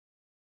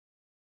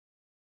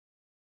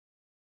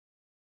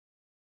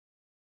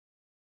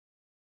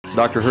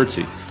Dr.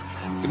 Hertzy.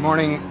 Good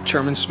morning,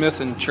 Chairman Smith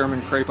and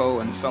Chairman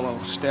Crapo and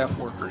fellow staff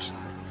workers.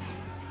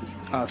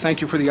 Thank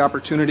you for the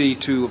opportunity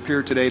to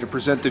appear today to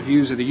present the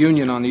views of the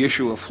union on the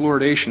issue of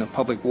fluoridation of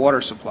public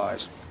water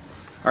supplies.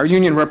 Our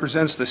union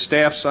represents the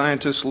staff,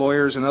 scientists,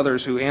 lawyers, and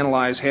others who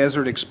analyze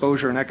hazard,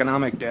 exposure, and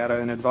economic data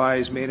and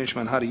advise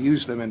management how to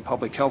use them in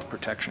public health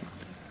protection.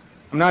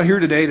 I'm not here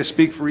today to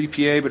speak for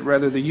EPA, but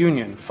rather the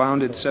union,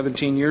 founded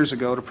 17 years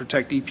ago to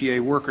protect EPA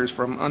workers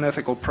from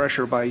unethical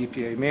pressure by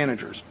EPA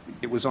managers.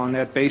 It was on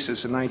that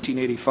basis in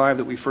 1985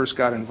 that we first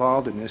got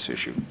involved in this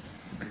issue.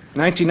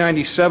 In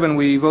 1997,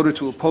 we voted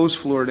to oppose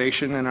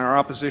fluoridation, and our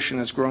opposition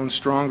has grown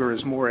stronger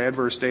as more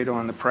adverse data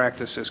on the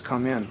practice has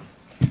come in.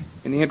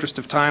 In the interest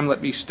of time,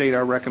 let me state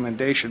our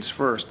recommendations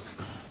first.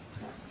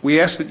 We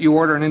ask that you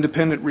order an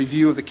independent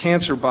review of the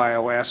cancer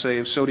bioassay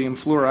of sodium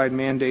fluoride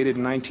mandated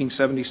in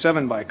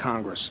 1977 by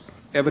Congress.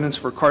 Evidence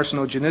for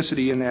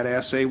carcinogenicity in that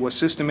assay was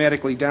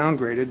systematically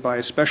downgraded by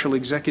a special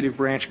executive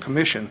branch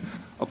commission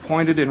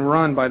appointed and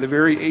run by the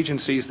very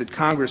agencies that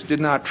Congress did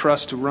not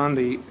trust to run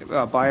the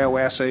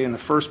bioassay in the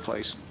first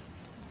place.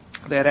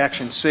 That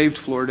action saved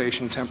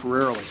fluoridation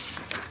temporarily.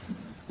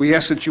 We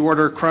ask that you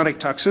order chronic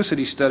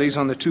toxicity studies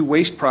on the two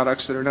waste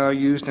products that are now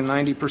used in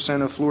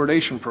 90% of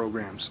fluoridation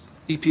programs.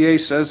 EPA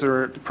says there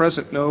are at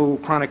present no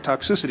chronic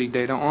toxicity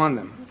data on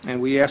them,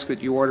 and we ask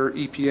that you order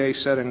EPA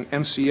set an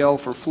MCL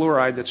for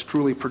fluoride that's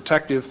truly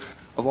protective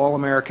of all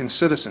American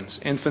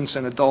citizens, infants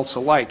and adults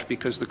alike,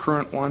 because the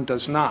current one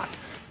does not,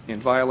 in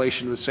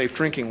violation of the Safe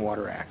Drinking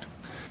Water Act.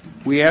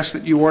 We ask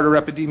that you order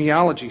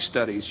epidemiology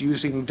studies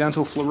using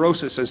dental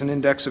fluorosis as an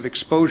index of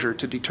exposure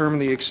to determine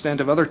the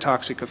extent of other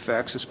toxic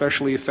effects,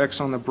 especially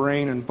effects on the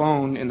brain and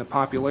bone in the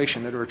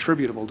population that are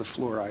attributable to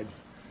fluoride.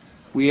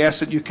 We ask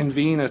that you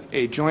convene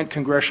a joint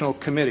congressional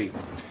committee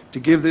to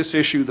give this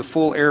issue the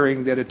full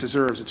airing that it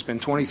deserves. It's been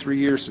 23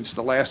 years since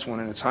the last one,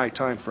 and it's high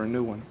time for a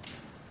new one.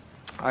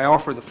 I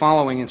offer the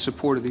following in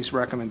support of these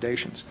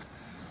recommendations.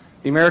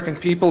 The American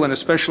people, and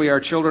especially our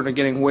children, are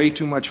getting way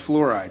too much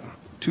fluoride.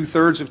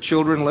 2/3 of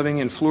children living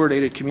in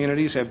fluoridated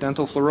communities have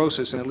dental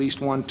fluorosis in at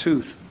least one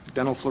tooth.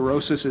 Dental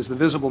fluorosis is the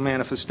visible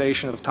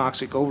manifestation of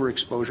toxic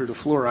overexposure to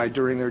fluoride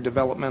during their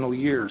developmental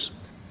years.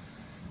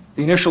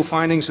 The initial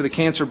findings of the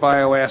cancer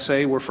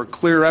bioassay were for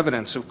clear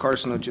evidence of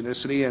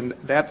carcinogenicity, and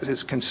that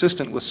is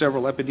consistent with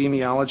several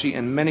epidemiology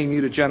and many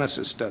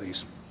mutagenesis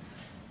studies.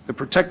 The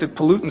protected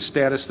pollutant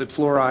status that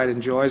fluoride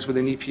enjoys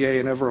within EPA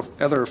and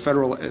other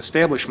federal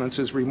establishments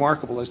is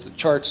remarkable, as the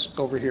charts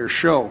over here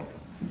show.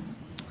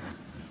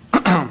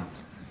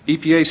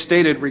 EPA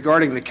stated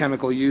regarding the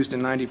chemical used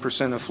in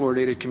 90% of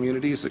fluoridated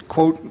communities that,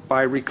 quote,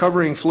 by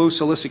recovering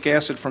fluorosilicic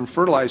acid from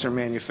fertilizer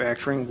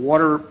manufacturing,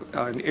 water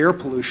and air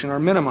pollution are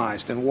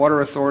minimized, and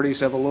water authorities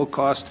have a low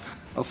cost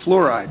of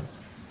fluoride.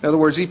 In other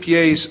words,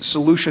 EPA's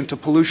solution to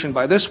pollution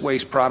by this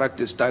waste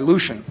product is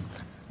dilution,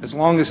 as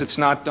long as it's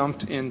not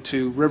dumped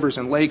into rivers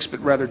and lakes,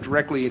 but rather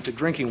directly into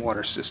drinking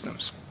water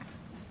systems.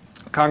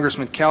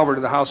 Congressman Calvert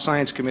of the House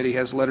Science Committee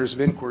has letters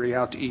of inquiry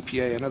out to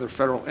EPA and other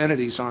federal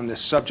entities on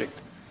this subject.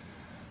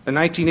 The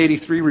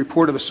 1983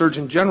 report of a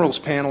Surgeon General's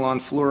panel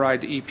on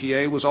fluoride to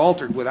EPA was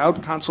altered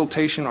without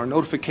consultation or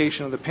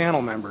notification of the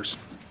panel members,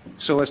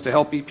 so as to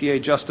help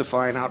EPA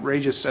justify an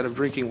outrageous set of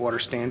drinking water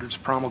standards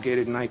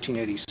promulgated in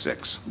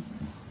 1986.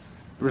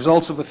 The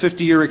results of a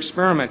 50-year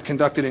experiment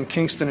conducted in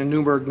Kingston and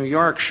Newburgh, New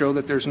York, show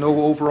that there's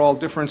no overall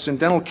difference in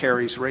dental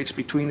caries rates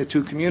between the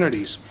two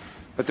communities,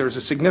 but there's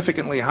a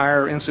significantly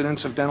higher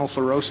incidence of dental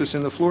fluorosis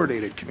in the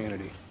fluoridated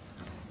community.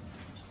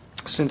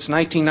 Since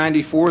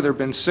 1994, there have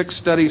been 6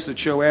 studies that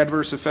show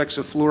adverse effects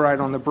of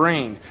fluoride on the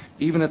brain,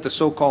 even at the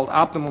so-called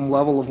optimum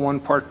level of 1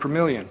 part per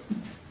million.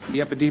 The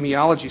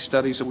epidemiology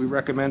studies that we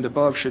recommend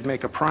above should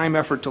make a prime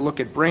effort to look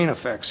at brain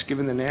effects,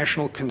 given the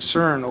national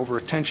concern over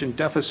attention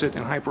deficit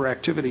and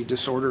hyperactivity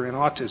disorder and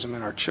autism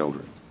in our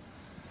children.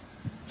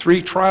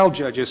 3 trial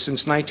judges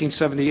since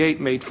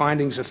 1978 made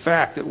findings of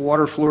fact that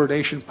water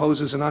fluoridation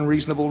poses an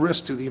unreasonable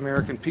risk to the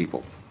American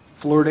people.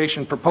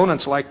 Fluoridation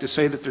proponents like to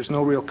say that there's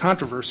no real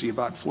controversy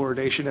about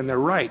fluoridation, and they're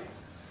right.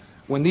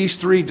 When these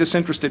 3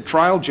 disinterested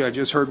trial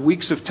judges heard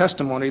weeks of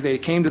testimony, they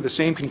came to the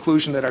same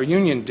conclusion that our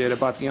union did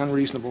about the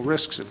unreasonable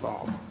risks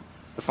involved.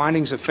 The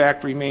findings of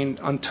fact remain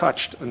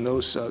untouched in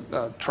those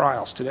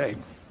trials today.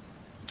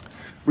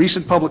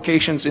 Recent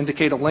publications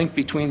indicate a link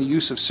between the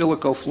use of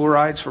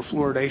silicofluorides for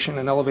fluoridation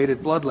and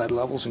elevated blood lead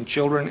levels in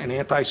children and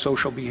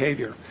antisocial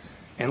behavior.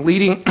 And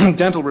leading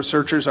dental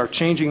researchers are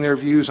changing their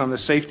views on the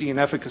safety and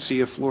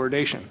efficacy of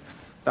fluoridation.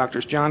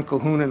 Doctors John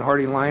Calhoun and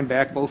Hardy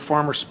Lineback, both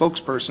former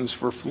spokespersons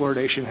for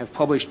fluoridation, have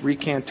published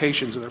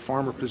recantations of their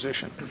former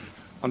position.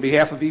 On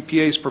behalf of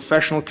EPA's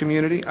professional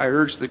community, I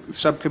urge the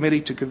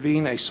subcommittee to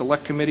convene a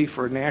select committee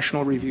for a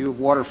national review of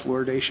water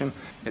fluoridation.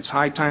 It's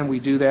high time we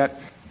do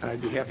that, and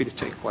I'd be happy to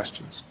take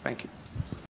questions. Thank you.